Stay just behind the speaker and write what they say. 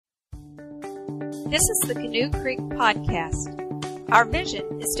This is the Canoe Creek Podcast. Our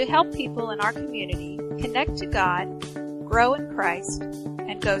vision is to help people in our community connect to God, grow in Christ,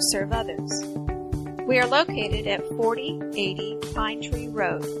 and go serve others. We are located at 4080 Pine Tree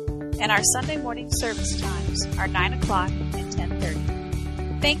Road, and our Sunday morning service times are 9 o'clock and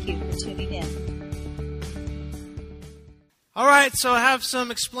 10:30. Thank you for tuning in. All right, so I have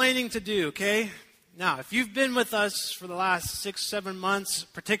some explaining to do, okay? Now, if you've been with us for the last 6-7 months,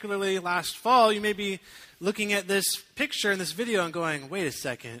 particularly last fall, you may be looking at this picture in this video and going, wait a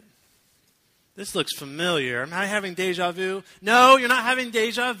second, this looks familiar. Am I having deja vu? No, you're not having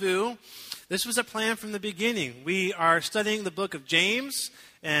deja vu. This was a plan from the beginning. We are studying the book of James,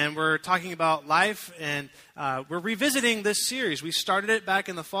 and we're talking about life, and we're revisiting this series. We started it back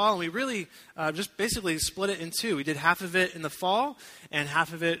in the fall, and we really just basically split it in two. We did half of it in the fall and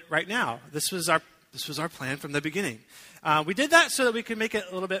half of it right now. This was our plan from the beginning. We did that so that we could make it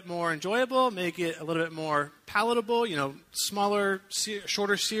a little bit more enjoyable, make it a little bit more palatable, smaller,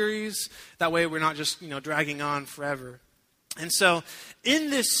 shorter series. That way we're not just, dragging on forever. And so in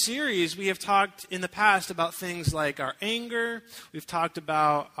this series, we have talked in the past about things like our anger. We've talked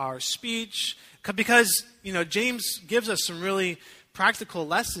about our speech. Because, James gives us some really practical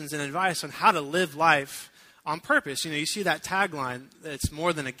lessons and advice on how to live life on purpose. You see that tagline, it's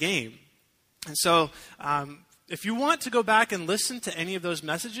more than a game. And so if you want to go back and listen to any of those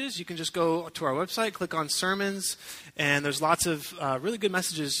messages, you can just go to our website, click on sermons, and there's lots of really good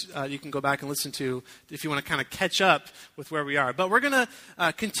messages you can go back and listen to if you want to kind of catch up with where we are. But we're going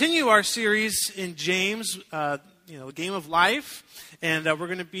to continue our series in James, the game of life, and we're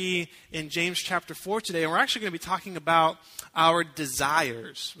going to be in James chapter 4 today, and we're actually going to be talking about our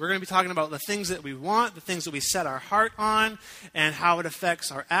desires. We're going to be talking about the things that we want, the things that we set our heart on, and how it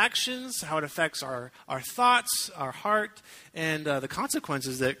affects our actions, how it affects our thoughts, our heart, and the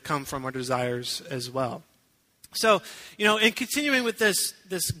consequences that come from our desires as well. So, in continuing with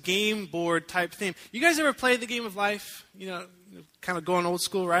this game board type theme, you guys ever played the game of life? Kind of going old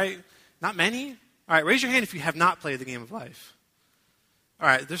school, right? Not many? All right, raise your hand if you have not played the game of life. All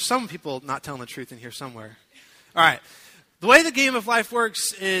right, there's some people not telling the truth in here somewhere. All right, the way the game of life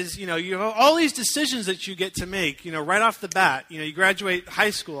works is, you have all these decisions that you get to make, right off the bat. You graduate high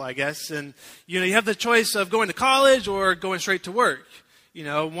school, I guess, and, you have the choice of going to college or going straight to work.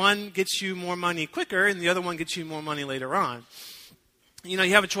 One gets you more money quicker and the other one gets you more money later on. You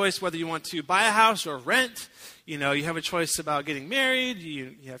have a choice whether you want to buy a house or rent. You have a choice about getting married,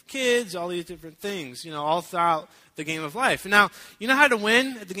 you have kids, all these different things, all throughout the game of life. And now, you know how to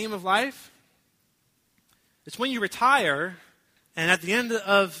win at the game of life? It's when you retire, and at the end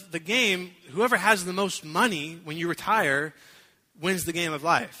of the game, whoever has the most money when you retire wins the game of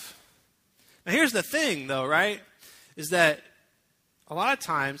life. Now, here's the thing, though, right, is that a lot of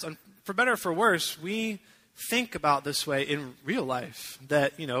times, for better or for worse, we think about this way in real life,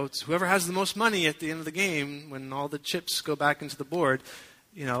 that, it's whoever has the most money at the end of the game, when all the chips go back into the board,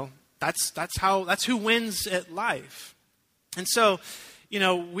 that's who wins at life. And so,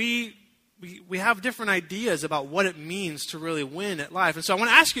 we have different ideas about what it means to really win at life. And so I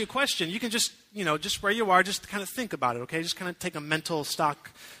want to ask you a question. You can just, just where you are, just kind of think about it, okay? Just kind of take a mental stock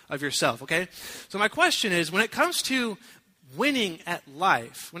of yourself, okay? So my question is, when it comes to winning at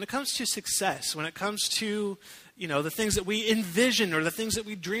life, when it comes to success, when it comes to, the things that we envision or the things that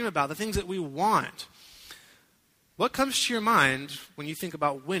we dream about, the things that we want, what comes to your mind when you think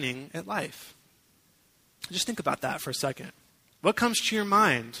about winning at life? Just think about that for a second. What comes to your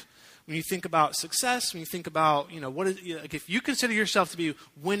mind when you think about success, when you think about, if you consider yourself to be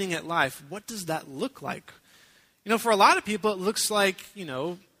winning at life, what does that look like? For a lot of people, it looks like,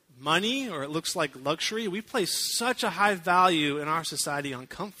 money, or it looks like luxury. We place such a high value in our society on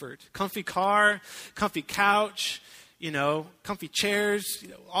comfort. Comfy car, comfy couch, comfy chairs,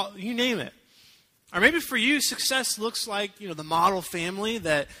 you name it. Or maybe for you, success looks like, the model family,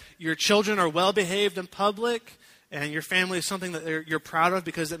 that your children are well-behaved in public, and your family is something that you're proud of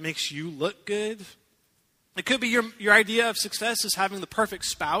because it makes you look good. It could be your idea of success is having the perfect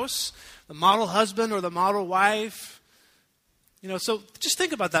spouse, the model husband or the model wife. So just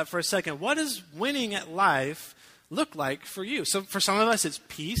think about that for a second. What does winning at life look like for you? So for some of us, it's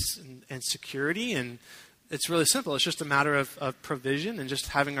peace and security, and it's really simple. It's just a matter of provision and just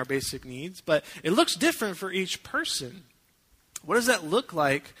having our basic needs. But it looks different for each person. What does that look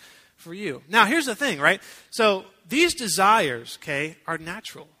like for you? Now, here's the thing, right? So these desires, okay, are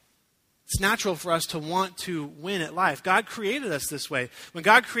natural. It's natural for us to want to win at life. God created us this way. When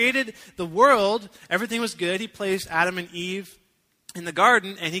God created the world, everything was good. He placed Adam and Eve in the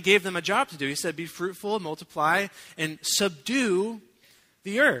garden, and he gave them a job to do. He said, be fruitful, multiply, and subdue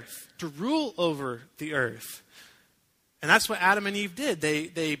the earth, to rule over the earth. And that's what Adam and Eve did.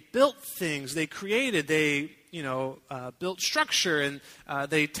 They built things, they created, they built structure, and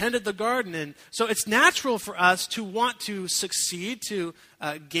they tended the garden. And so it's natural for us to want to succeed, to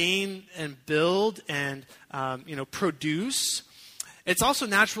gain and build and produce. It's also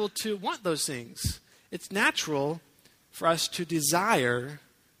natural to want those things. It's natural for us to desire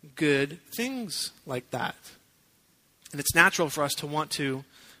good things like that. And it's natural for us to want to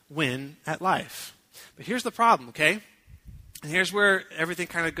win at life. But here's the problem, okay? And here's where everything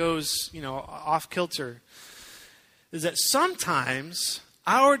kind of goes, off kilter. Is that sometimes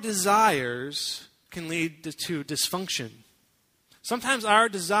our desires can lead to dysfunction. Sometimes our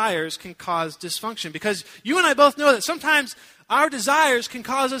desires can cause dysfunction. Because you and I both know that sometimes our desires can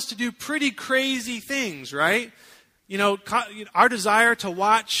cause us to do pretty crazy things, right? Our desire to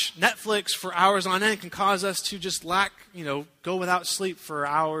watch Netflix for hours on end can cause us to just go without sleep for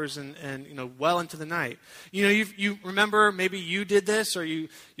hours and well into the night. You remember maybe you did this, or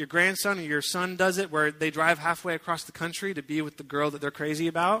your grandson or your son does it, where they drive halfway across the country to be with the girl that they're crazy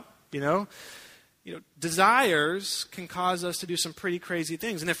about, Desires can cause us to do some pretty crazy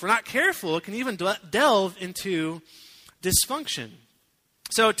things. And if we're not careful, it can even delve into dysfunction.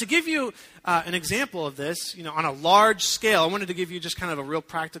 So to give you an example of this, on a large scale, I wanted to give you just kind of a real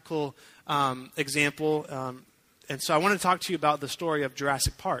practical example. And so I want to talk to you about the story of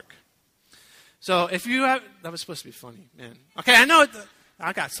Jurassic Park. So if you have, that was supposed to be funny, man. Okay, I know,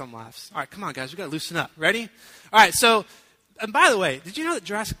 I got some laughs. All right, come on, guys, we got to loosen up. Ready? All right, so, and by the way, did you know that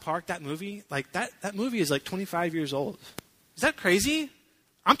Jurassic Park, that movie, that movie is 25 years old? Is that crazy?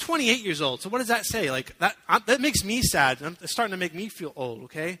 I'm 28 years old, so what does that say? That makes me sad. It's starting to make me feel old,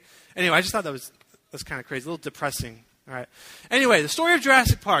 okay? Anyway, I just thought that was kind of crazy, a little depressing. All right. Anyway, the story of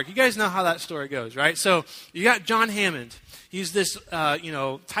Jurassic Park. You guys know how that story goes, right? So you got John Hammond. He's this,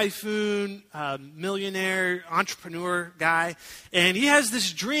 typhoon, millionaire, entrepreneur guy, and he has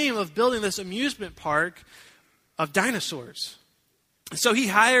this dream of building this amusement park of dinosaurs. So he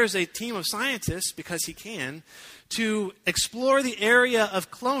hires a team of scientists, because he can, to explore the area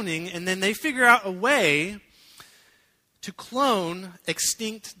of cloning, and then they figure out a way to clone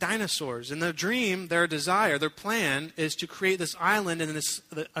extinct dinosaurs. And their dream, their desire, their plan is to create this island and this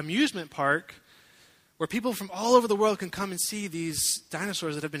amusement park where people from all over the world can come and see these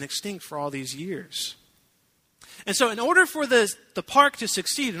dinosaurs that have been extinct for all these years. And so in order for the park to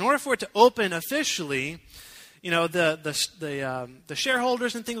succeed, in order for it to open officially, the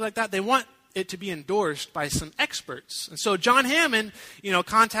shareholders and things like that, they want it to be endorsed by some experts. And so John Hammond,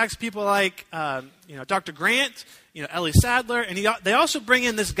 contacts people like, Dr. Grant, Ellie Sadler, and they also bring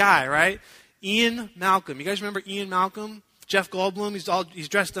in this guy, right? Ian Malcolm. You guys remember Ian Malcolm? Jeff Goldblum, he's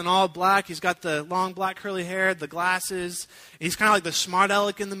dressed in all black. He's got the long black curly hair, the glasses. He's kind of like the smart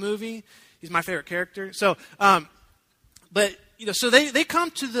aleck in the movie. He's my favorite character. So, so they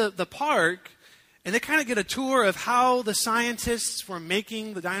come to the park, and they kind of get a tour of how the scientists were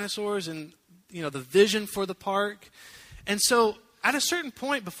making the dinosaurs and, the vision for the park. And so at a certain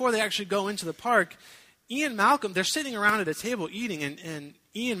point before they actually go into the park, Ian Malcolm, they're sitting around at a table eating, and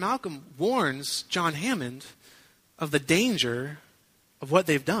Ian Malcolm warns John Hammond of the danger of what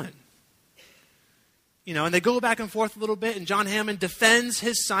they've done. And they go back and forth a little bit, and John Hammond defends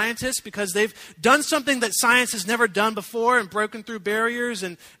his scientists because they've done something that science has never done before and broken through barriers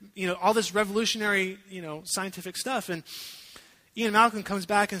and, all this revolutionary, scientific stuff. And Ian Malcolm comes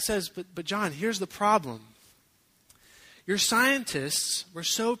back and says, but John, here's the problem. Your scientists were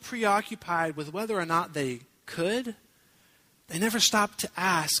so preoccupied with whether or not they could, they never stopped to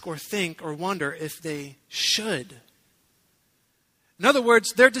ask or think or wonder if they should. In other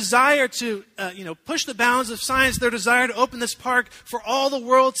words, their desire to push the bounds of science, their desire to open this park for all the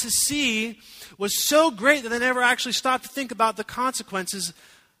world to see was so great that they never actually stopped to think about the consequences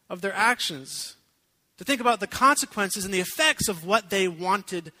of their actions, to think about the consequences and the effects of what they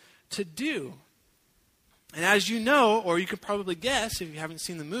wanted to do. And as you know, or you could probably guess if you haven't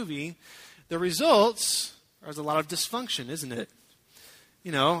seen the movie, the results are a lot of dysfunction, isn't it?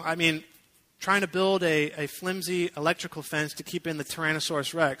 Trying to build a flimsy electrical fence to keep in the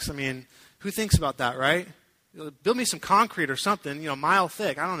Tyrannosaurus Rex. Who thinks about that, right? Build me some concrete or something, mile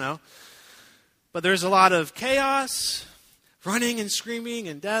thick, I don't know. But there's a lot of chaos, running and screaming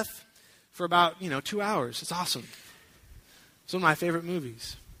and death for about, 2 hours. It's awesome. It's one of my favorite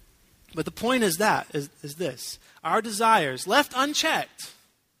movies. But the point is this. Our desires, left unchecked,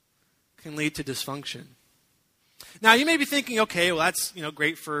 can lead to dysfunction. Now, you may be thinking, okay, well, that's,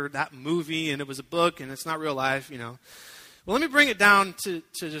 great for that movie, and it was a book, and it's not real life, Well, let me bring it down to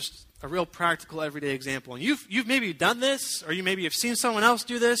just a real practical everyday example. And you've maybe done this, or you maybe have seen someone else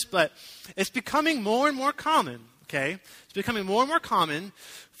do this, but it's becoming more and more common, okay? It's becoming more and more common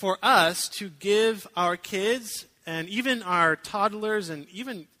for us to give our kids and even our toddlers and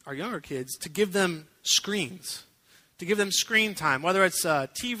even our younger kids to give them screens, to give them screen time, whether it's a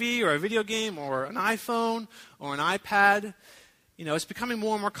TV or a video game or an iPhone or an iPad. You know, it's becoming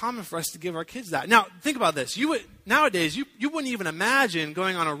more and more common for us to give our kids that. Now, think about this. Nowadays, you wouldn't even imagine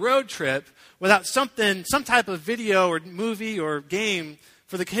going on a road trip without some type of video or movie or game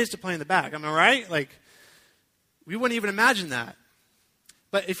for the kids to play in the back. Am I right? Like, we wouldn't even imagine that.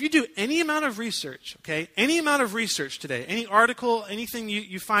 But if you do any amount of research, okay, any amount of research today, any article, anything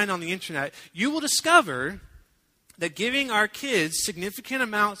you find on the internet, you will discover that giving our kids significant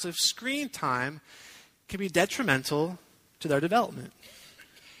amounts of screen time can be detrimental to their development.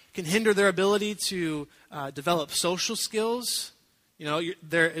 It can hinder their ability to develop social skills. You know,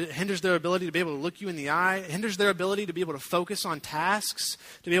 it hinders their ability to be able to look you in the eye. It hinders their ability to be able to focus on tasks,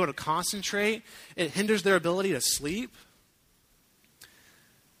 to be able to concentrate. It hinders their ability to sleep.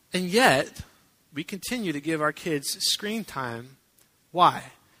 And yet, we continue to give our kids screen time. Why?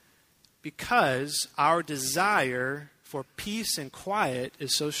 Because our desire for peace and quiet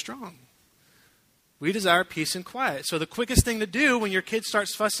is so strong. We desire peace and quiet. So the quickest thing to do when your kid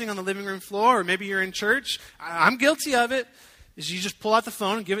starts fussing on the living room floor, or maybe you're in church, I'm guilty of it, is you just pull out the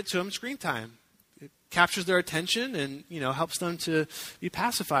phone and give it to them screen time. It captures their attention and, helps them to be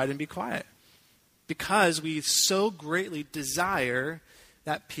pacified and be quiet. Because we so greatly desire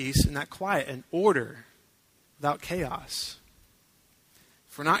that peace and that quiet and order without chaos.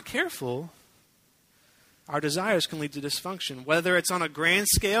 If we're not careful, our desires can lead to dysfunction, whether it's on a grand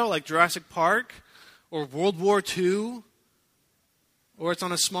scale like Jurassic Park or World War II, or it's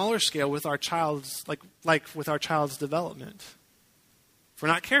on a smaller scale with our child's, like with our child's development. If we're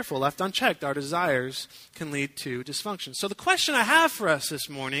not careful, left unchecked, our desires can lead to dysfunction. So the question I have for us this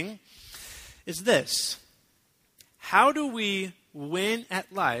morning is this: how do we win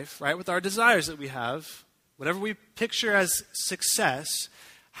at life, right, with our desires that we have, whatever we picture as success?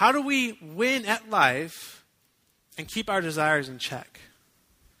 How do we win at life and keep our desires in check?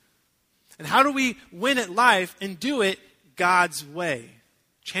 And how do we win at life and do it God's way,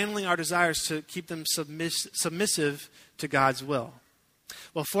 channeling our desires to keep them submissive to God's will?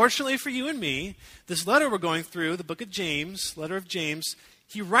 Well, fortunately for you and me, this letter we're going through, the book of James, letter of James,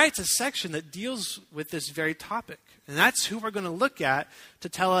 he writes a section that deals with this very topic. And that's who we're going to look at to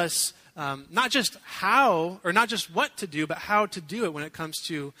tell us not just how, or not just what to do, but how to do it when it comes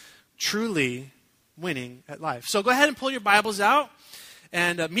to truly winning at life. So go ahead and pull your Bibles out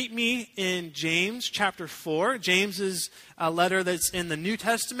and meet me in James chapter 4. James is a letter that's in the New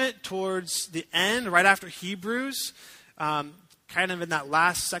Testament towards the end, right after Hebrews, kind of in that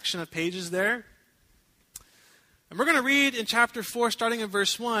last section of pages there. And we're going to read in chapter 4, starting in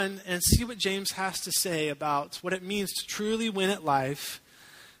verse 1, and see what James has to say about what it means to truly win at life,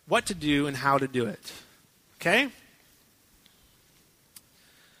 what to do, and how to do it. Okay?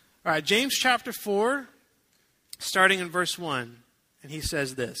 All right, James chapter 4, starting in verse 1, and he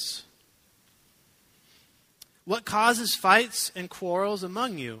says this: "What causes fights and quarrels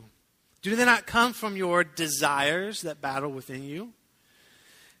among you? Do they not come from your desires that battle within you?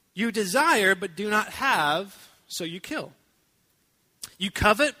 You desire but do not have, so you kill. You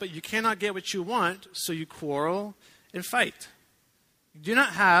covet, but you cannot get what you want, so you quarrel and fight. You do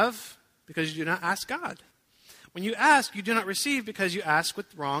not have because you do not ask God. When you ask, you do not receive because you ask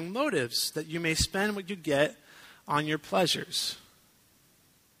with wrong motives, that you may spend what you get on your pleasures."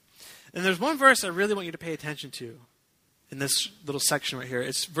 And there's one verse I really want you to pay attention to in this little section right here.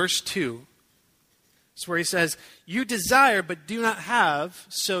 It's verse 2. It's where he says, "You desire but do not have,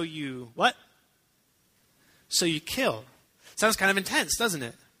 so you," what? "So you kill." Sounds kind of intense, doesn't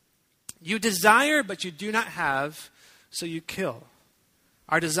it? You desire, but you do not have, so you kill.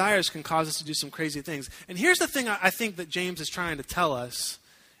 Our desires can cause us to do some crazy things. And here's the thing I think that James is trying to tell us,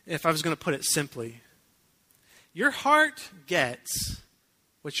 if I was going to put it simply. Your heart gets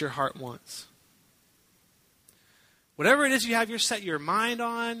what your heart wants. Whatever it is you have set your mind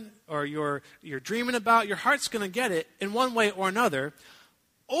on, or you're dreaming about, your heart's going to get it in one way or another.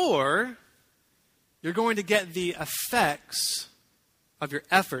 Or you're going to get the effects of your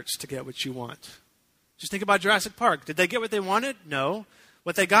efforts to get what you want. Just think about Jurassic Park. Did they get what they wanted? No.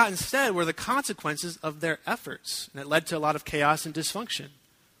 What they got instead were the consequences of their efforts. And it led to a lot of chaos and dysfunction.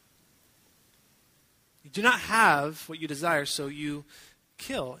 You do not have what you desire, so you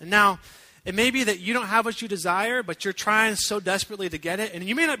kill. And now, it may be that you don't have what you desire, but you're trying so desperately to get it. And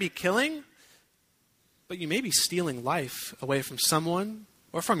you may not be killing, but you may be stealing life away from someone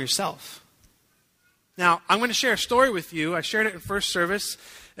or from yourself? Now, I'm going to share a story with you. I shared it in first service.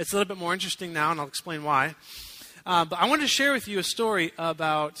 It's a little bit more interesting now, and I'll explain why. But I wanted to share with you a story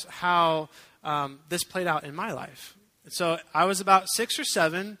about how this played out in my life. So I was about 6 or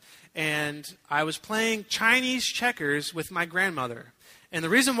 7, and I was playing Chinese checkers with my grandmother. And the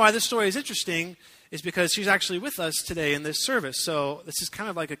reason why this story is interesting is because she's actually with us today in this service. So this is kind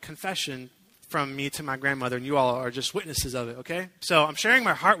of like a confession from me to my grandmother, and you all are just witnesses of it, okay? So I'm sharing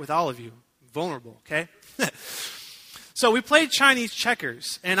my heart with all of you. Vulnerable, okay? So we played Chinese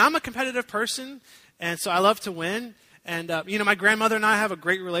checkers, and I'm a competitive person, and so I love to win. And, my grandmother and I have a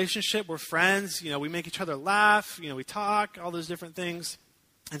great relationship. We're friends. We make each other laugh. We talk, all those different things.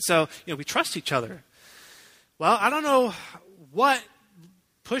 And so, we trust each other. Well, I don't know what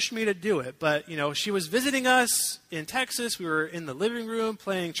pushed me to do it, but, she was visiting us in Texas. We were in the living room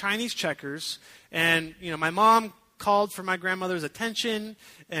playing Chinese checkers, and, my mom called for my grandmother's attention,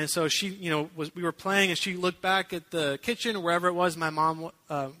 and so she, we were playing, and she looked back at the kitchen or wherever it was my mom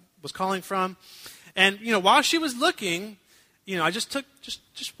was calling from, and while she was looking, I just took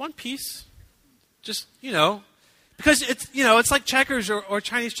just one piece, because it's like checkers or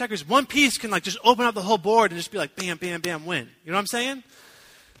Chinese checkers. One piece can just open up the whole board and just be like bam, bam, bam, win. You know what I'm saying?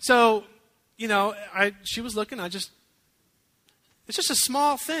 So, she was looking. It's just a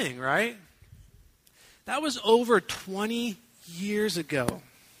small thing, right? That was over 20 years ago.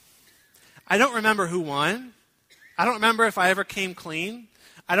 I don't remember who won. I don't remember if I ever came clean.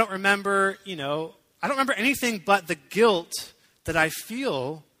 I don't remember, I don't remember anything but the guilt that I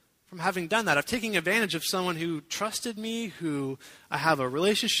feel from having done that, of taking advantage of someone who trusted me, who I have a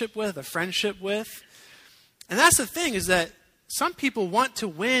relationship with, a friendship with. And that's the thing, is that some people want to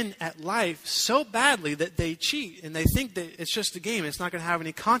win at life so badly that they cheat, and they think that it's just a game. It's not going to have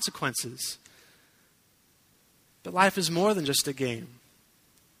any consequences. But life is more than just a game.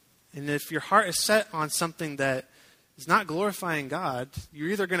 And if your heart is set on something that is not glorifying God, you're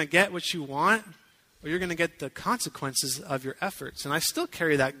either going to get what you want, or you're going to get the consequences of your efforts. And I still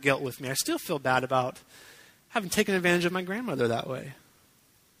carry that guilt with me. I still feel bad about having taken advantage of my grandmother that way.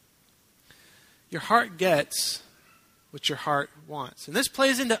 Your heart gets what your heart wants. And this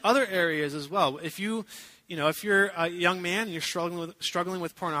plays into other areas as well. If you're a young man and you're struggling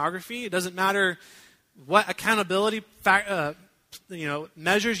with pornography, it doesn't matter what accountability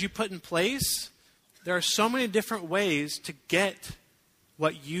measures you put in place. There are so many different ways to get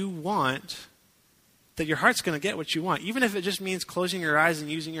what you want, that your heart's going to get what you want, even if it just means closing your eyes and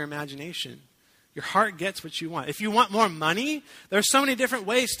using your imagination. Your heart gets what you want. If you want more money, there are so many different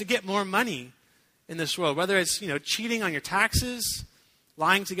ways to get more money in this world, whether it's cheating on your taxes,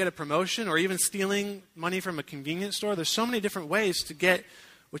 lying to get a promotion, or even stealing money from a convenience store. There's so many different ways to get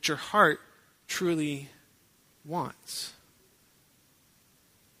what your heart truly wants.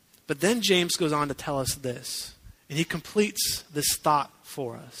 But then James goes on to tell us this, and he completes this thought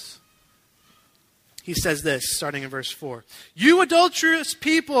for us. He says this, starting in verse 4. You adulterous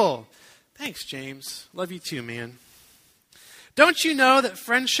people! Thanks, James. Love you too, man. Don't you know that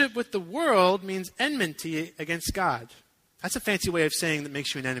friendship with the world means enmity against God? That's a fancy way of saying that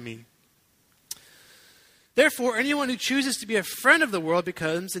makes you an enemy. Therefore, anyone who chooses to be a friend of the world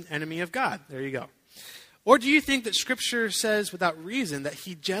becomes an enemy of God. There you go. Or do you think that Scripture says without reason that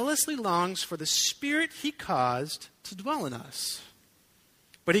he jealously longs for the Spirit he caused to dwell in us?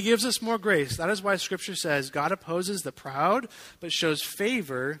 But he gives us more grace. That is why Scripture says God opposes the proud, but shows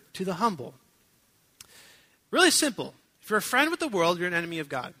favor to the humble. Really simple. If you're a friend with the world, you're an enemy of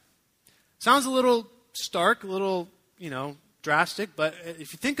God. Sounds a little stark, a little, drastic, but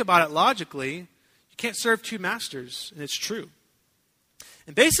if you think about it logically, you can't serve two masters, and it's true.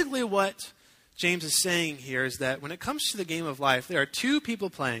 And basically what James is saying here is that when it comes to the game of life, there are two people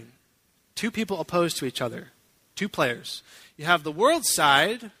playing, two people opposed to each other, two players. You have the world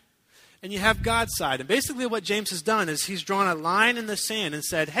side, and you have God's side. And basically what James has done is he's drawn a line in the sand and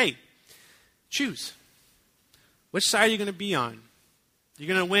said, hey, choose. Which side are you going to be on? You're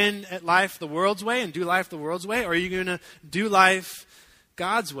going to win at life the world's way and do life the world's way, or are you going to do life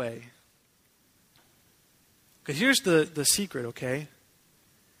God's way? Because here's the secret, okay?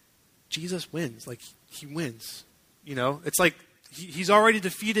 Jesus wins. He wins. It's like he's already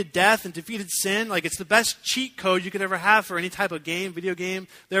defeated death and defeated sin. It's the best cheat code you could ever have for any type of game, video game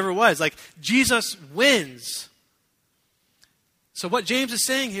there ever was. Jesus wins. So what James is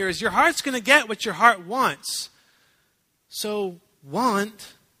saying here is your heart's going to get what your heart wants. So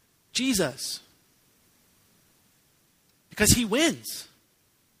want Jesus. Because he wins.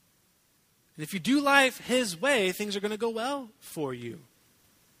 And if you do life his way, things are going to go well for you.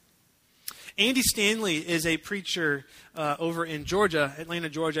 Andy Stanley is a preacher over in Georgia, Atlanta,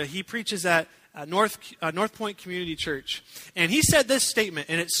 Georgia. He preaches at North Point Community Church. And he said this statement,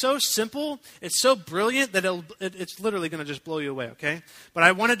 and it's so simple, it's so brilliant that it's literally going to just blow you away, okay? But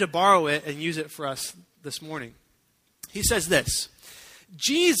I wanted to borrow it and use it for us this morning. He says this: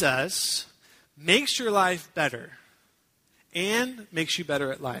 Jesus makes your life better and makes you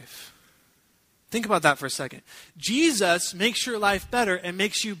better at life. Think about that for a second. Jesus makes your life better and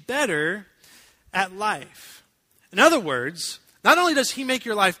makes you better at life. In other words, not only does he make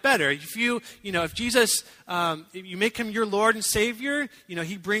your life better, if Jesus, you make him your Lord and Savior,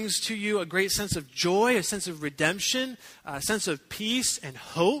 he brings to you a great sense of joy, a sense of redemption, a sense of peace and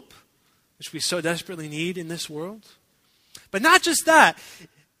hope, which we so desperately need in this world. But not just that.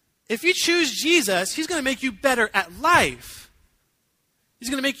 If you choose Jesus, he's going to make you better at life. He's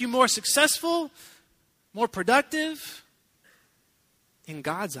going to make you more successful, more productive in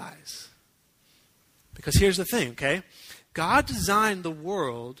God's eyes. Because here's the thing, okay? God designed the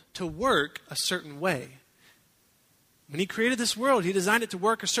world to work a certain way. When he created this world, he designed it to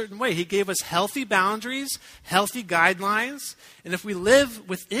work a certain way. He gave us healthy boundaries, healthy guidelines, and if we live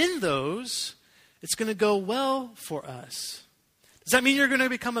within those, it's going to go well for us. Does that mean you're going to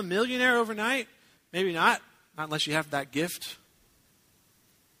become a millionaire overnight? Maybe not unless you have that gift.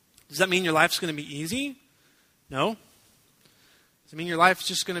 Does that mean your life's going to be easy? No. Does it mean your life's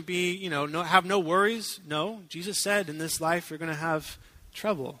just going to be, have no worries? No. Jesus said in this life you're going to have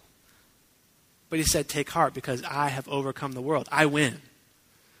trouble. But he said, take heart because I have overcome the world. I win.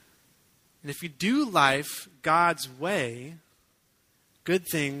 And if you do life God's way, good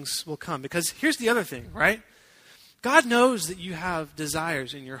things will come. Because here's the other thing, right? God knows that you have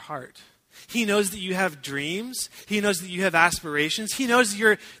desires in your heart. He knows that you have dreams. He knows that you have aspirations. He knows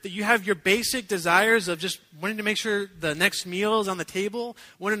that you have your basic desires of just wanting to make sure the next meal is on the table,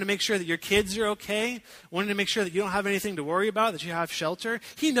 wanting to make sure that your kids are okay, wanting to make sure that you don't have anything to worry about, that you have shelter.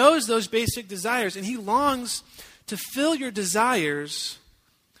 He knows those basic desires, and he longs to fill your desires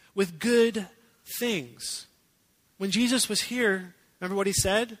with good things. When Jesus was here, remember what he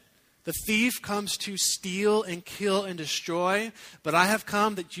said? The thief comes to steal and kill and destroy, but I have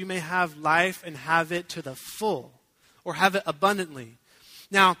come that you may have life and have it to the full, or have it abundantly.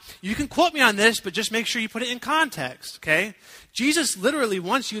 Now, you can quote me on this, but just make sure you put it in context, okay? Jesus literally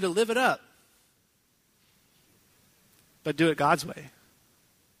wants you to live it up, but do it God's way.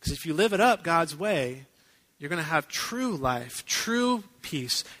 Because if you live it up God's way, you're going to have true life, true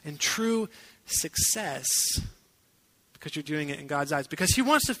peace, and true success. Because you're doing it in God's eyes. Because he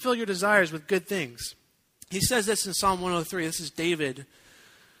wants to fill your desires with good things. He says this in Psalm 103. This is David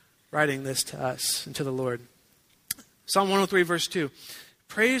writing this to us and to the Lord. Psalm 103, verse 2.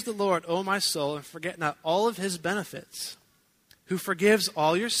 Praise the Lord, O my soul, and forget not all of his benefits, who forgives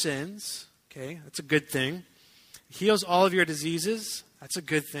all your sins. Okay, that's a good thing. Heals all of your diseases. That's a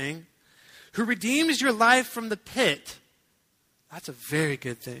good thing. Who redeems your life from the pit. That's a very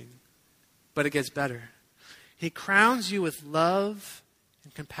good thing. But it gets better. He crowns you with love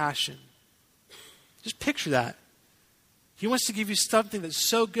and compassion. Just picture that. He wants to give you something that's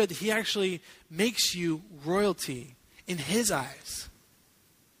so good that he actually makes you royalty in his eyes.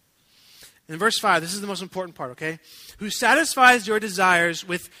 In verse 5, this is the most important part, okay? Who satisfies your desires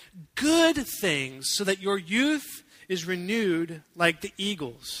with good things so that your youth is renewed like the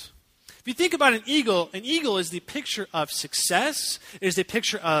eagles. If you think about an eagle is the picture of success. It is a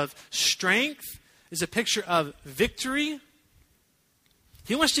picture of strength. Is a picture of victory.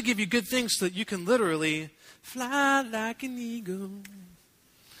 He wants to give you good things so that you can literally fly like an eagle.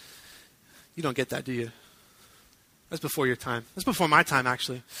 You don't get that, do you? That's before your time. That's before my time,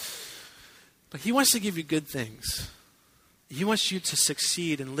 actually. But he wants to give you good things. He wants you to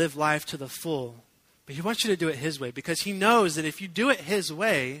succeed and live life to the full. But he wants you to do it his way because he knows that if you do it his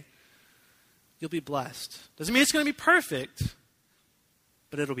way, you'll be blessed. Doesn't mean it's going to be perfect,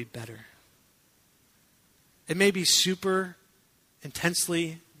 but it'll be better. It may be super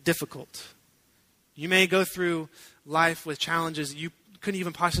intensely difficult. You may go through life with challenges that you couldn't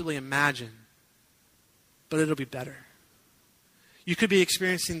even possibly imagine, but it'll be better. You could be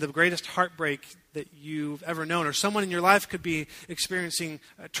experiencing the greatest heartbreak that you've ever known, or someone in your life could be experiencing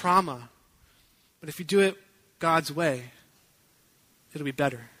trauma. But if you do it God's way, it'll be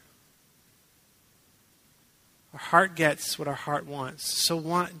better. Our heart gets what our heart wants. So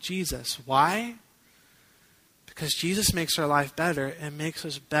want Jesus. Why? Because Jesus makes our life better and makes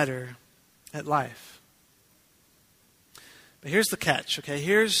us better at life. But here's the catch, okay?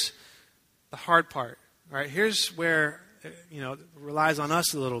 Here's the hard part, right? Here's where, it relies on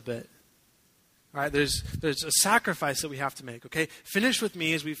us a little bit. All right, there's a sacrifice that we have to make, okay? Finish with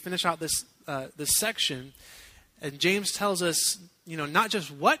me as we finish out this this section, and James tells us, not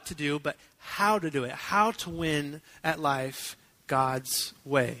just what to do, but how to do it, how to win at life God's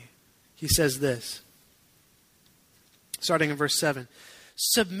way. He says this, starting in verse 7.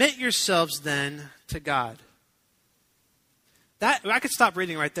 Submit yourselves then to God. That I could stop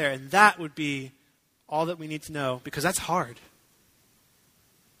reading right there, and that would be all that we need to know, because that's hard.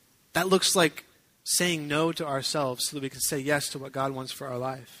 That looks like saying no to ourselves so that we can say yes to what God wants for our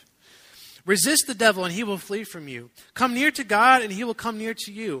life. Resist the devil and he will flee from you. Come near to God and he will come near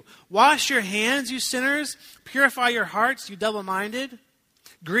to you. Wash your hands, you sinners. Purify your hearts, you double-minded.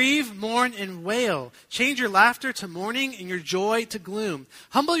 Grieve, mourn, and wail. Change your laughter to mourning and your joy to gloom.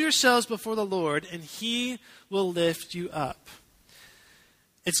 Humble yourselves before the Lord and he will lift you up.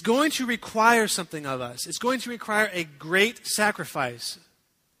 It's going to require something of us. It's going to require a great sacrifice.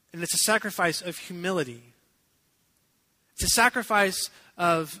 And it's a sacrifice of humility. It's a sacrifice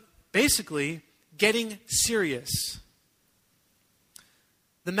of basically getting serious.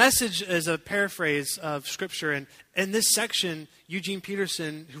 The Message is a paraphrase of Scripture. And in this section, Eugene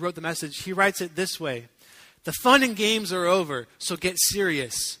Peterson, who wrote the Message, he writes it this way. The fun and games are over, so get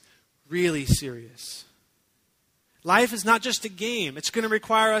serious. Really serious. Life is not just a game. It's going to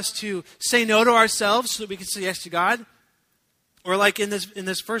require us to say no to ourselves so that we can say yes to God. Or like in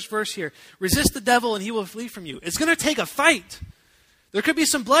this first verse here, resist the devil and he will flee from you. It's going to take a fight. There could be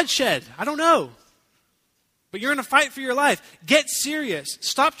some bloodshed. I don't know. But you're in a fight for your life. Get serious.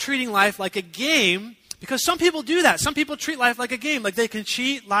 Stop treating life like a game, because some people do that. Some people treat life like a game, like they can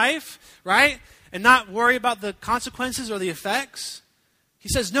cheat life, right? And not worry about the consequences or the effects. He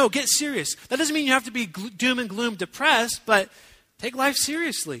says, no, get serious. That doesn't mean you have to be doom and gloom depressed, but take life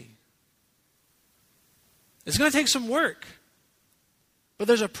seriously. It's going to take some work. But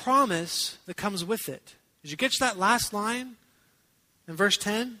there's a promise that comes with it. Did you get to that last line in verse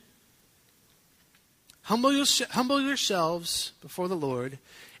 10? Humble yourselves before the Lord,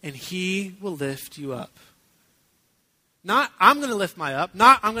 and he will lift you up. Not, I'm going to lift my up.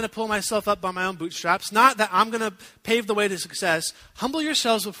 Not, I'm going to pull myself up by my own bootstraps. Not that I'm going to pave the way to success. Humble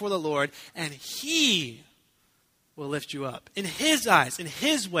yourselves before the Lord, and he will lift you up. In his eyes, in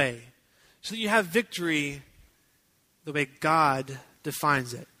his way, so that you have victory the way God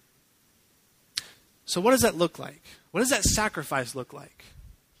defines it. So what does that look like? What does that sacrifice look like?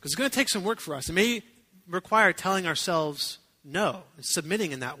 Because it's going to take some work for us. It may require telling ourselves no, and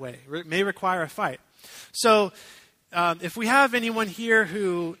submitting in that way. It may require a fight. So if we have anyone here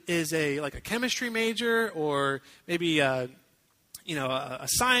who is a chemistry major, or maybe a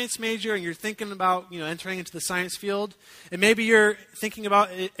science major, and you're thinking about entering into the science field, and maybe you're thinking about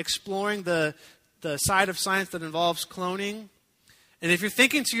exploring the side of science that involves cloning. And if you're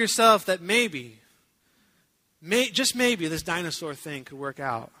thinking to yourself that just maybe this dinosaur thing could work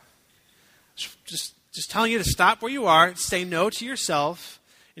out, just telling you to stop where you are, say no to yourself,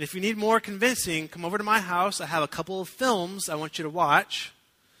 and if you need more convincing, come over to my house. I have a couple of films I want you to watch.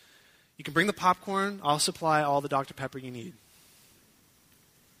 You can bring the popcorn. I'll supply all the Dr. Pepper you need.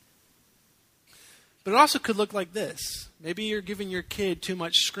 But it also could look like this. Maybe you're giving your kid too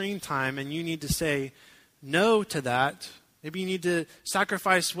much screen time and you need to say no to that. Maybe you need to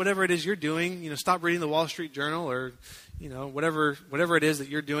sacrifice whatever it is you're doing. Stop reading the Wall Street Journal, or whatever it is that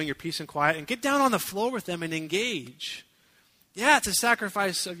you're doing, your peace and quiet, and get down on the floor with them and engage. Yeah, it's a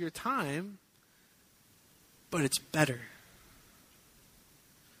sacrifice of your time, but it's better.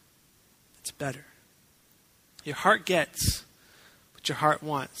 It's better. Your heart gets what your heart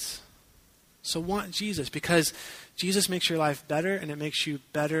wants. So want Jesus, because Jesus makes your life better, and it makes you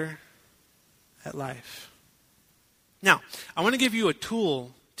better at life. Now, I want to give you a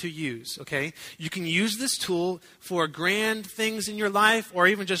tool to use, okay? You can use this tool for grand things in your life, or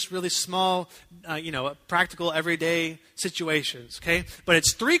even just really small, practical, everyday situations, okay? But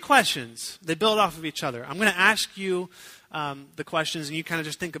it's 3 questions. They build off of each other. I'm going to ask you the questions, and you kind of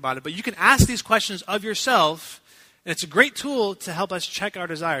just think about it. But you can ask these questions of yourself, and it's a great tool to help us check our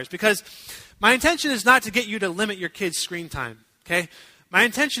desires. Because my intention is not to get you to limit your kids' screen time, okay? My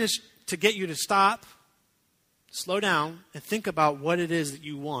intention is to get you to stop, slow down, and think about what it is that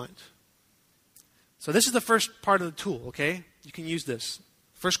you want. So this is the first part of the tool, okay? You can use this.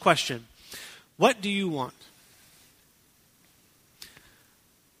 First question. What do you want?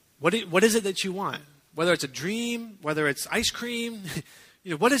 What is it that you want? Whether it's a dream, whether it's ice cream,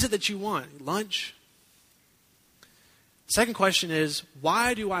 what is it that you want? Lunch? Second question is,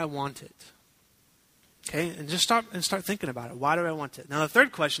 why do I want it? Okay, and just start thinking about it. Why do I want it? Now the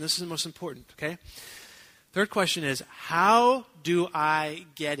third question, this is the most important, okay? Third question is, how do I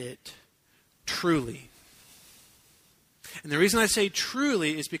get it truly? And the reason I say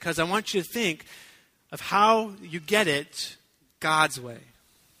truly is because I want you to think of how you get it God's way.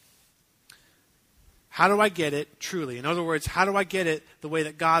 How do I get it truly? In other words, how do I get it the way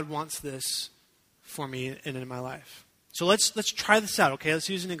that God wants this for me and in my life? So let's try this out, okay? Let's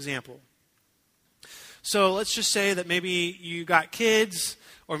use an example. So let's just say that maybe you got kids,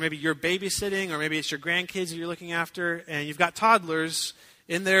 or maybe you're babysitting, or maybe it's your grandkids that you're looking after, and you've got toddlers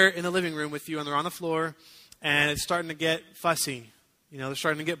in there in the living room with you, and they're on the floor, and it's starting to get fussy. They're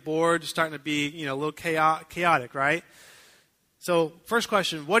starting to get bored, starting to be, a little chaotic, right? So first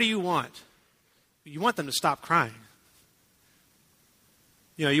question, what do you want? You want them to stop crying.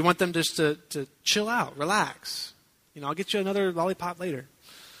 You want them just to chill out, relax. I'll get you another lollipop later.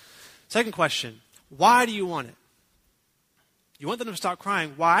 Second question, why do you want it? You want them to stop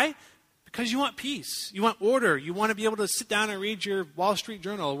crying. Why? Because you want peace. You want order. You want to be able to sit down and read your Wall Street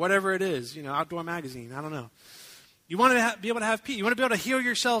Journal or whatever it is, outdoor magazine. I don't know. You want to be able to have peace. You want to be able to hear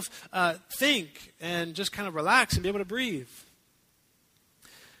yourself think and just kind of relax and be able to breathe.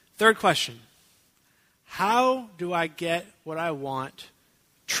 Third question, how do I get what I want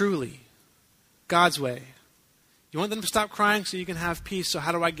truly? God's way. You want them to stop crying so you can have peace, so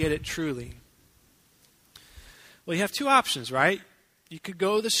how do I get it truly? Well, you have two options, right? You could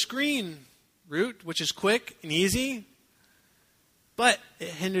go the screen route, which is quick and easy, but it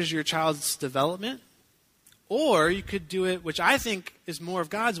hinders your child's development. Or you could do it, which I think is more of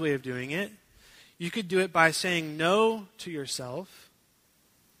God's way of doing it. You could do it by saying no to yourself,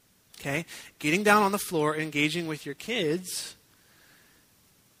 okay? Getting down on the floor, engaging with your kids,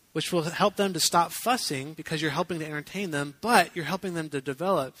 which will help them to stop fussing because you're helping to entertain them, but you're helping them to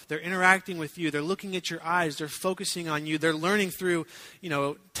develop. They're interacting with you. They're looking at your eyes. They're focusing on you. They're learning through,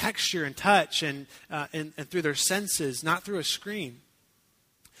 texture and touch and through their senses, not through a screen.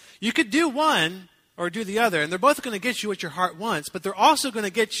 You could do one or do the other, and they're both going to get you what your heart wants, but they're also going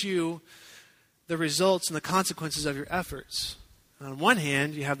to get you the results and the consequences of your efforts. On one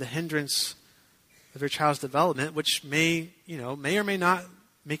hand, you have the hindrance of your child's development, which may or may not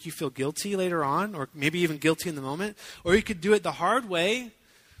make you feel guilty later on, or maybe even guilty in the moment. Or you could do it the hard way,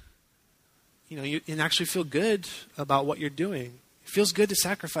 and actually feel good about what you're doing. It feels good to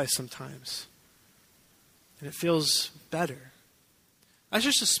sacrifice sometimes. And it feels better. That's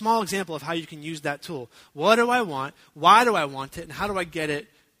just a small example of how you can use that tool. What do I want? Why do I want it? And how do I get it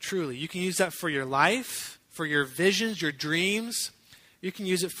truly? You can use that for your life, for your visions, your dreams. You can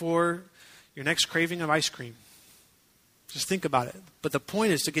use it for your next craving of ice cream. Just think about it. But the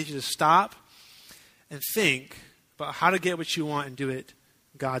point is to get you to stop and think about how to get what you want and do it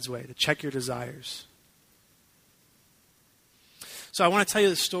God's way, to check your desires. So I want to tell you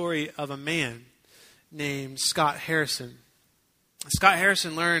the story of a man named Scott Harrison. Scott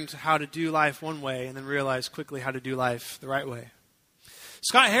Harrison learned how to do life one way and then realized quickly how to do life the right way.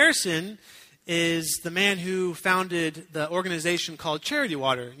 Scott Harrison is the man who founded the organization called Charity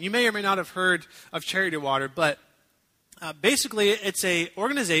Water. You may or may not have heard of Charity Water, but basically, it's an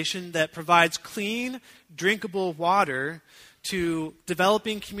organization that provides clean, drinkable water to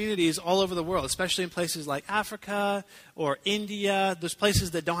developing communities all over the world, especially in places like Africa or India, those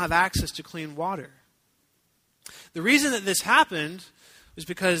places that don't have access to clean water. The reason that this happened was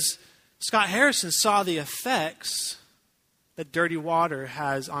because Scott Harrison saw the effects that dirty water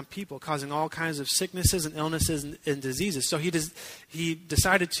has on people, causing all kinds of sicknesses and illnesses and diseases. So he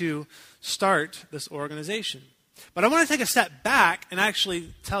decided to start this organization. But I want to take a step back and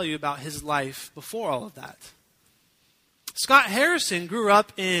actually tell you about his life before all of that. Scott Harrison grew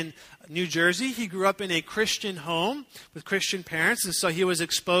up in New Jersey. He grew up in a Christian home with Christian parents, and so he was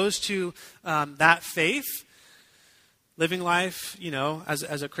exposed to that faith, living life,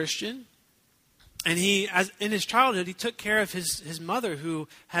 as a Christian. And in his childhood, he took care of his mother who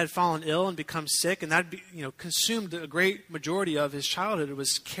had fallen ill and become sick, and that consumed a great majority of his childhood. It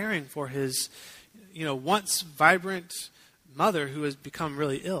was caring for his once vibrant mother who has become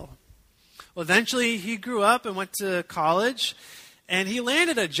really ill. Well, eventually he grew up and went to college, and he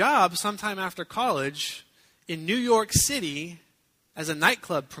landed a job sometime after college in New York City as a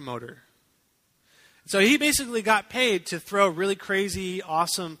nightclub promoter. So he basically got paid to throw really crazy,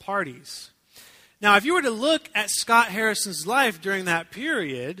 awesome parties. Now, if you were to look at Scott Harrison's life during that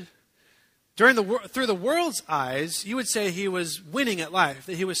period, through the world's eyes, you would say he was winning at life,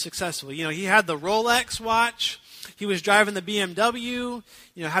 that he was successful. He had the Rolex watch. He was driving the BMW,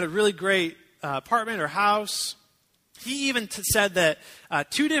 had a really great apartment or house. He even said that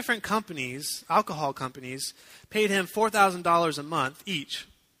two different companies, alcohol companies, paid him $4,000 a month each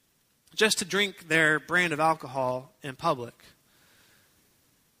just to drink their brand of alcohol in public.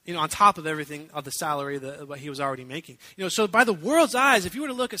 on top of everything, of the salary, what he was already making. So by the world's eyes, if you were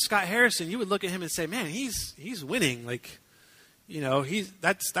to look at Scott Harrison, you would look at him and say, man, he's winning.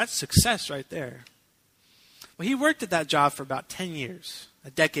 That's success right there. Well, he worked at that job for about 10 years,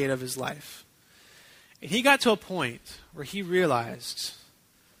 a decade of his life. And he got to a point where he realized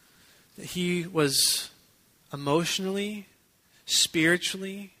that he was emotionally,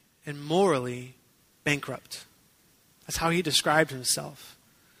 spiritually, and morally bankrupt. That's how he described himself.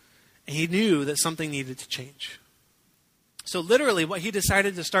 And he knew that something needed to change. So literally what he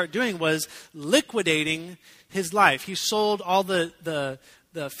decided to start doing was liquidating his life. He sold all the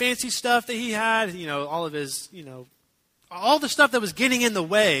fancy stuff that he had, all of his, all the stuff that was getting in the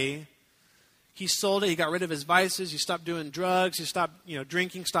way. He sold it. He got rid of his vices. He stopped doing drugs. He stopped,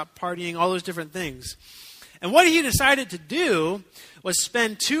 drinking, stopped partying, all those different things. And what he decided to do was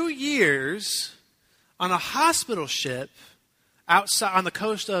spend 2 years on a hospital ship outside on the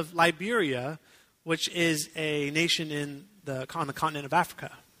coast of Liberia, which is a nation on the continent of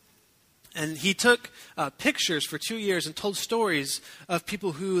Africa. And he took pictures for 2 years and told stories of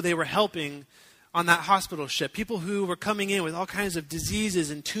people who they were helping on that hospital ship. People who were coming in with all kinds of diseases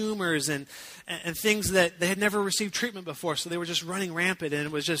and tumors and things that they had never received treatment before. So they were just running rampant, and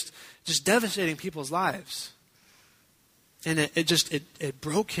it was just devastating people's lives. And it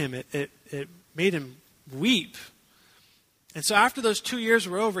broke him. It made him weep. And so after those 2 years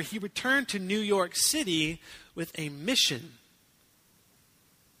were over, he returned to New York City with a mission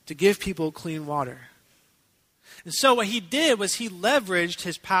to give people clean water. And so what he did was he leveraged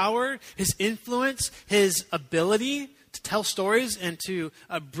his power, his influence, his ability to tell stories and to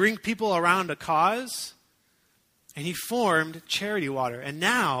bring people around a cause. And he formed Charity Water. And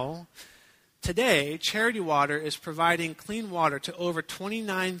now, today, Charity Water is providing clean water to over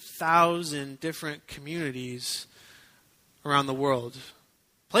 29,000 different communities around the world.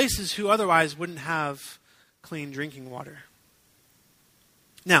 Places who otherwise wouldn't have clean drinking water.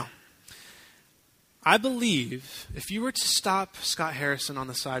 Now, I believe if you were to stop Scott Harrison on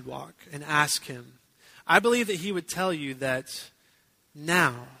the sidewalk and ask him, I believe that he would tell you that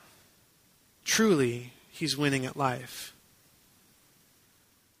now, truly, he's winning at life.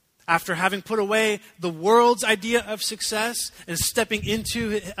 After having put away the world's idea of success and stepping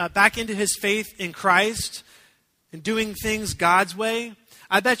back into his faith in Christ and doing things God's way,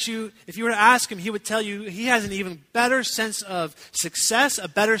 I bet you, if you were to ask him, he would tell you he has an even better sense of success, a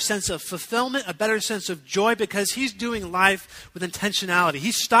better sense of fulfillment, a better sense of joy, because he's doing life with intentionality.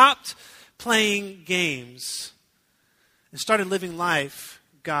 He stopped playing games and started living life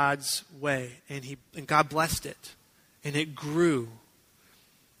God's way. And God blessed it. And it grew.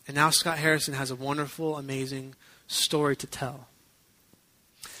 And now Scott Harrison has a wonderful, amazing story to tell.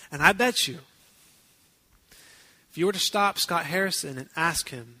 And I bet you, if you were to stop Scott Harrison and ask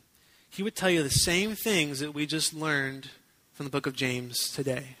him, he would tell you the same things that we just learned from the book of James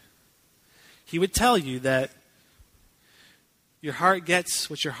today. He would tell you that your heart gets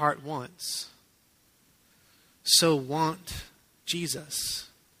what your heart wants. So want Jesus.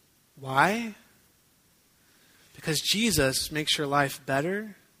 Why? Because Jesus makes your life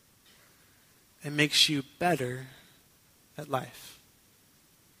better and makes you better at life.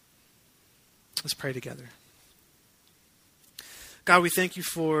 Let's pray together. God, we thank you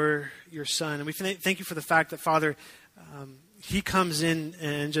for your Son. And we thank you for the fact that, Father, he comes in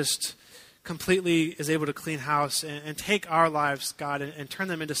and just completely is able to clean house and take our lives, God, and turn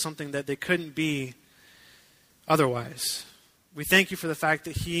them into something that they couldn't be otherwise. We thank you for the fact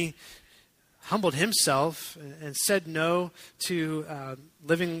that he humbled himself and said no to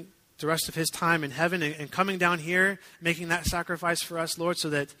living the rest of his time in heaven and coming down here, making that sacrifice for us, Lord, so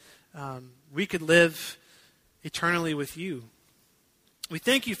that we could live eternally with you. We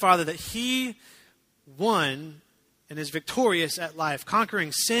thank you, Father, that he won and is victorious at life,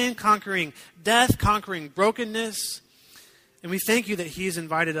 conquering sin, conquering death, conquering brokenness. And we thank you that he has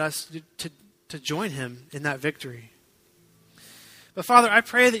invited us to join him in that victory. But Father, I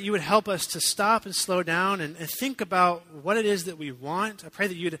pray that you would help us to stop and slow down and think about what it is that we want. I pray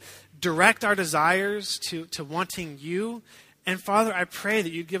that you'd direct our desires to wanting you. And Father, I pray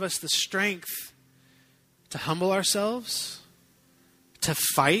that you'd give us the strength to humble ourselves, to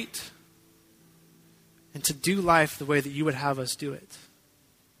fight, and to do life the way that you would have us do it.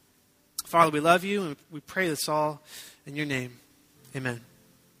 Father, we love you, and we pray this all in your name. Amen.